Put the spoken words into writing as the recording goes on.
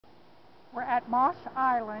We're at Moss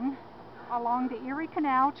Island along the Erie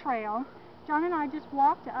Canal Trail. John and I just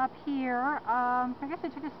walked up here. I guess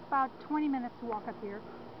it took us about 20 minutes to walk up here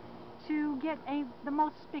to get the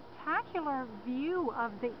most spectacular view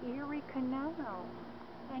of the Erie Canal.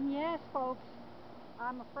 And yes, folks,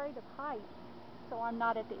 I'm afraid of heights, so I'm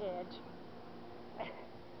not at the edge.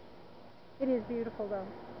 It is beautiful though.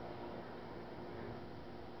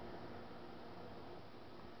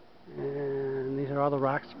 And these are all the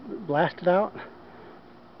rocks blasted out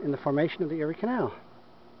in the formation of the Erie Canal.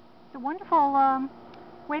 It's a wonderful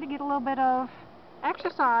way to get a little bit of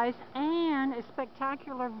exercise and a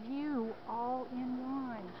spectacular view all in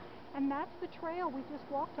one. And that's the trail we just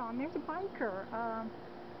walked on. There's a biker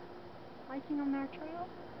biking on their trail?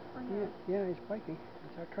 Or no? Yeah, he's biking.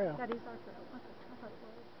 That's our trail. That is our trail. Okay, I thought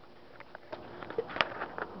it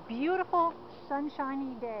was. Beautiful,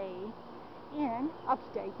 sunshiny day in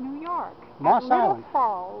upstate New York. Moss Little Island.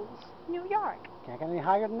 Falls, New York. Can't get any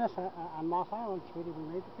higher than this on Moss Island, sweetie.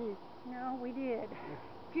 We made the peak. No, we did.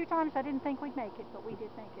 A few times I didn't think we'd make it, but we did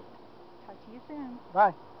make it. Talk to you soon.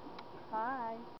 Bye. Bye.